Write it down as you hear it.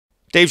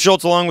Dave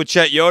Schultz along with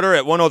Chet Yoder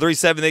at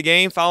 103.7 The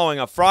Game, following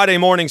a Friday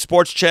morning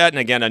sports chat, and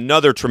again,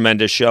 another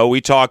tremendous show.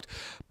 We talked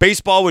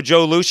baseball with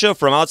Joe Lucia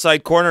from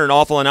Outside Corner and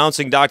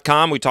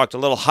AwfulAnnouncing.com. We talked a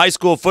little high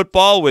school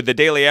football with the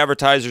Daily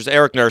Advertiser's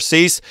Eric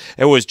Narcisse.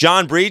 It was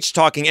John Breech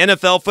talking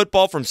NFL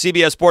football from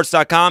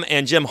CBSSports.com,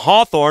 and Jim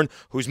Hawthorne,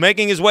 who's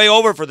making his way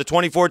over for the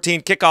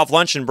 2014 kickoff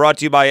luncheon, brought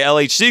to you by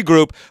LHC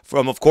Group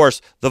from, of course,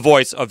 the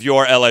voice of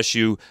your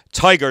LSU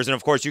Tigers. And,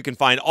 of course, you can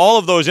find all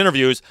of those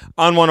interviews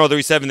on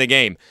 103.7 The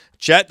Game.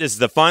 Chet, this is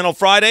the final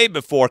Friday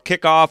before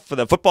kickoff for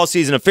the football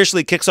season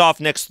officially kicks off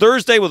next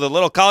Thursday with a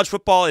little college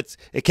football. It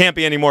can't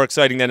be any more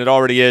exciting than it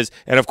already is.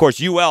 And, of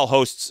course, UL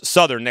hosts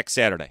Southern next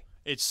Saturday.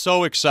 It's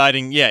so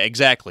exciting. Yeah,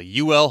 exactly.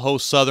 UL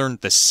hosts Southern.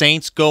 The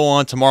Saints go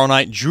on tomorrow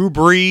night. Drew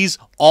Brees,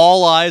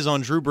 all eyes on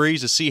Drew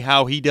Brees to see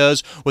how he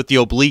does with the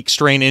oblique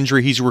strain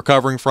injury he's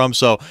recovering from.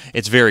 So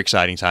it's a very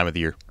exciting time of the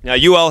year. Now,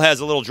 UL has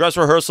a little dress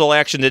rehearsal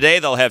action today.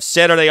 They'll have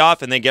Saturday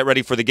off and then get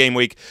ready for the game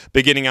week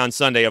beginning on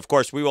Sunday. Of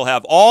course, we will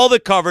have all the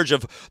coverage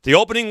of the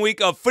opening week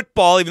of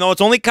football, even though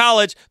it's only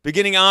college,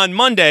 beginning on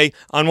Monday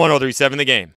on 103.7 The Game.